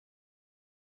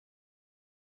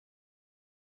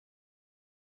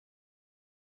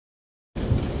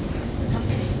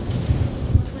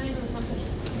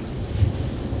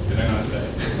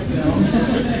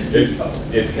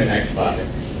It's Connect 5.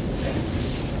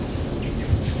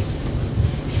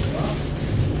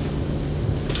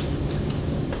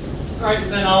 All right,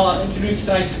 then I'll introduce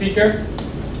tonight's speaker.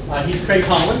 He's Craig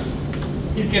Tomlin.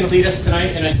 He's going to lead us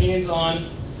tonight in a hands-on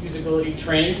usability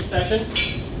training session.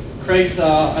 Craig's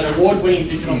an award-winning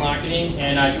digital marketing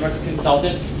and UX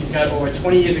consultant. He's got over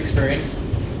 20 years experience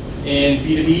in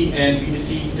B2B and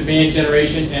B2C demand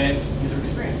generation and user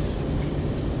experience.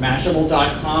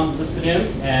 Mashable.com listed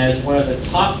him as one of the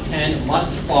top 10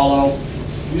 must-follow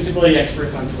usability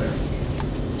experts on Twitter.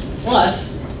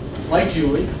 Plus, like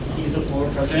Julie, he's a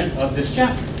former president of this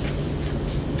chapter.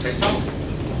 Craig Tomlin.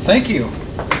 Thank you.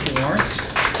 Thank you, Lawrence.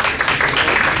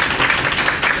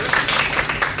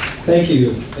 Thank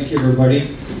you. Thank you, everybody.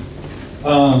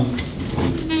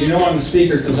 You know I'm the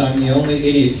speaker because I'm the only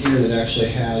idiot here that actually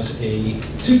has a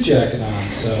suit jacket on,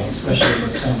 so especially in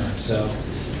the summer. So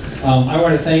I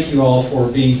want to thank you all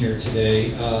for being here today.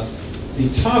 The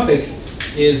topic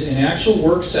is an actual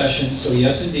work session, so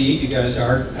yes, indeed, you guys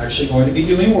are actually going to be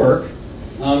doing work.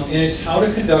 And it's how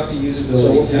to conduct a usability test.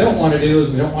 So what we don't want to do is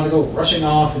we don't want to go rushing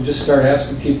off and just start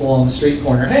asking people on the street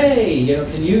corner, hey, you know,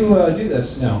 can you do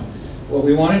this? No. What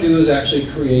we want to do is actually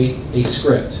create a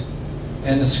script.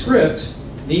 And the script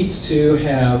needs to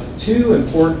have two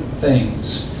important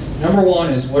things. Number one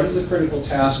is what is the critical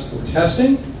task we're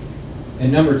testing?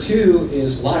 And number two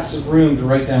is lots of room to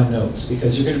write down notes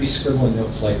because you're going to be scribbling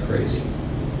notes like crazy.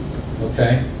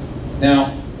 Okay?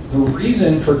 Now, the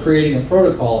reason for creating a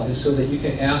protocol is so that you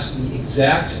can ask the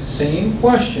exact same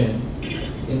question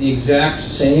in the exact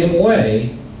same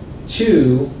way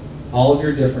to all of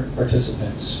your different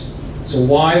participants. So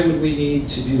why would we need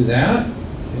to do that?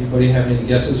 Anybody have any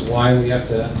guesses why we have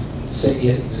to say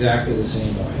it exactly the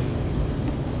same way?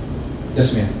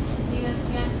 Yes, ma'am.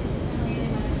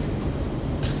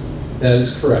 That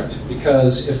is correct.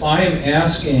 Because if I am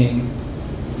asking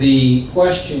the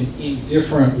question in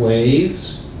different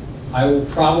ways, I will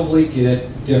probably get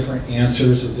different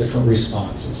answers or different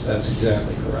responses. That's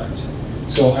exactly correct.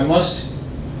 So I must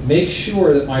make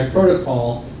sure that my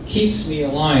protocol keeps me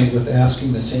aligned with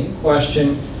asking the same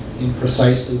question in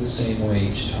precisely the same way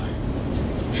each time.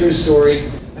 True story,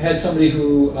 I had somebody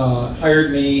who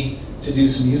hired me to do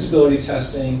some usability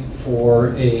testing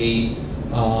for a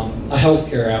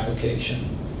healthcare application.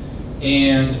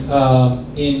 And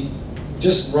in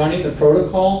just running the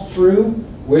protocol through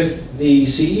with the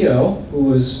CEO, who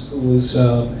was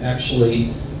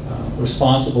actually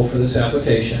responsible for this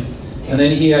application, and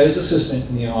then he had his assistant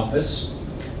in the office.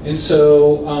 And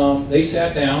so they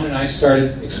sat down and I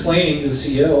started explaining to the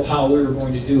CEO how we were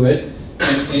going to do it.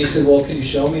 And he said, well, can you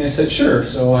show me? And I said, sure.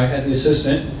 So I had the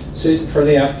assistant sit in front of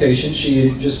the application. She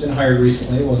had just been hired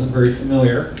recently, wasn't very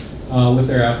familiar with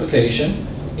their application.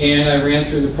 And I ran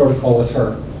through the protocol with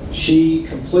her. She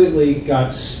completely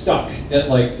got stuck at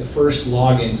like the first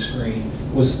login screen,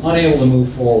 was unable to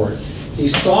move forward. He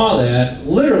saw that,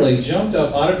 literally jumped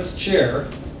up out of his chair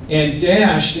and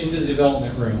dashed into the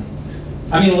development room.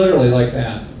 I mean, literally like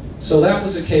that. So that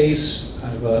was a case,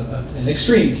 kind of an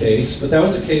extreme case, but that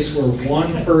was a case where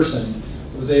one person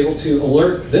was able to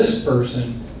alert this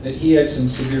person that he had some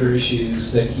severe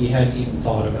issues that he hadn't even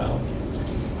thought about.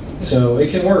 So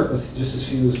it can work with just as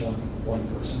few as one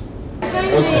person.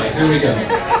 Okay, here we go.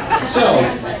 So,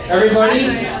 everybody,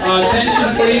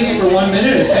 attention please for 1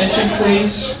 minute. Attention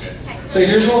please. So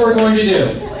here's what we're going to do.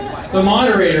 The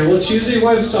moderator will choose a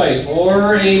website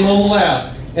or a mobile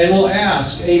app and will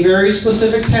ask a very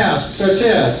specific task, such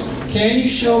as, can you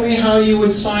show me how you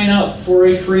would sign up for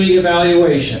a free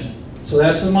evaluation? So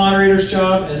that's the moderator's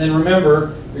job, and then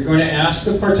remember, you're going to ask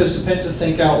the participant to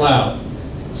think out loud.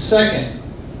 Second,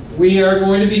 we are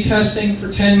going to be testing for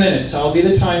 10 minutes. I'll be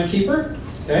the timekeeper,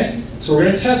 okay? So we're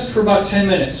going to test for about 10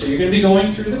 minutes. So you're going to be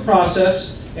going through the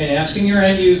process and asking your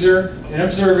end user and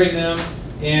observing them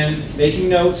and making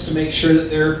notes to make sure that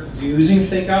they're using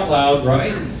think out loud,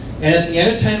 right? And at the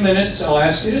end of 10 minutes, I'll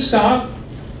ask you to stop,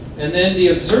 and then the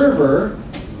observer,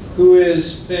 who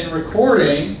has been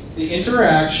recording the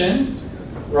interaction,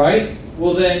 right,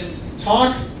 will then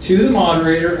talk to the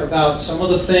moderator about some of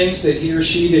the things that he or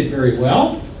she did very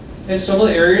well, and some of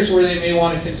the areas where they may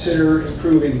want to consider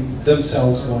improving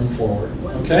themselves going forward,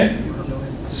 okay?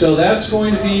 So that's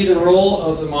going to be the role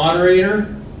of the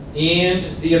moderator and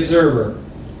the observer.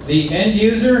 The end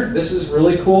user, this is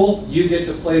really cool, you get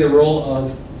to play the role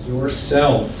of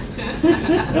yourself.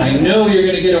 I know you're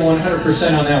going to get a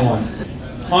 100% on that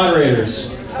one.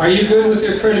 Moderators, are you good with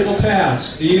your critical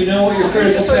task? Do you know what your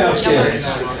critical task is?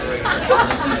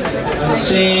 I'm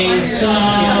seeing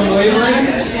some wavering.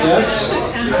 Yes?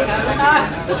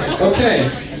 Okay.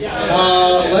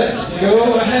 Let's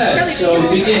go ahead. So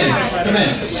begin.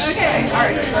 Commence. Okay, all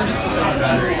right.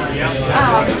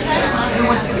 Who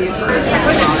wants to be first?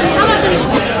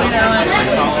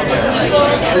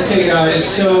 Okay, guys,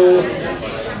 so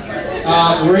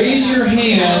raise your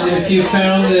hand if you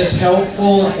found this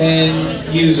helpful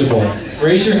and usable.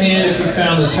 Raise your hand if you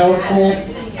found this helpful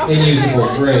and usable.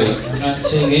 Great. I'm not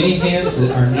seeing any hands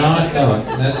that are not up.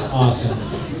 That's awesome.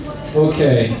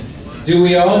 Okay. Do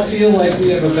we all feel like we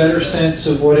have a better sense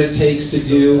of what it takes to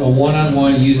do a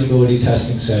one-on-one usability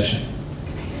testing session?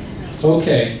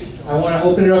 Okay. I want to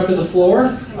open it up to the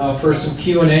floor for some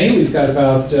Q&A. We've got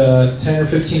about 10 or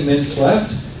 15 minutes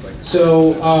left.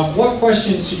 So what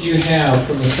questions did you have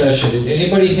from the session? Did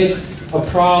anybody hit a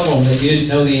problem that you didn't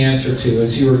know the answer to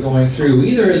as you were going through,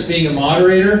 either as being a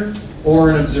moderator or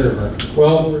an observer?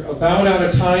 Well, we're about out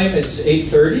of time. It's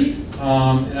 8:30,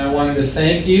 and I wanted to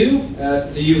thank you.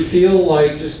 Do you feel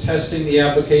like just testing the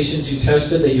applications you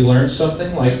tested that you learned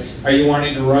something? Like, are you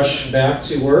wanting to rush back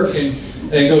to work and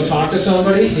go talk to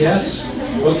somebody? Yes?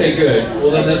 Okay, good.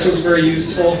 Well, then this was very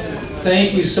useful.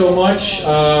 Thank you so much.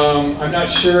 I'm not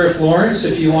sure if Lawrence,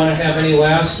 if you want to have any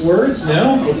last words?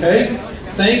 No? Okay.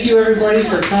 Thank you, everybody,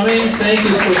 for coming. Thank you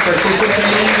for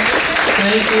participating.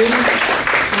 Thank you.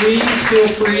 Please feel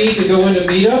free to go into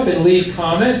Meetup and leave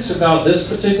comments about this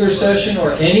particular session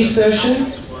or any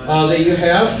session that you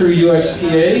have through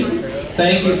UXPA.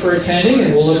 Thank you for attending,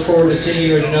 and we'll look forward to seeing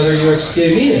you at another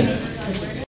UXPA meeting.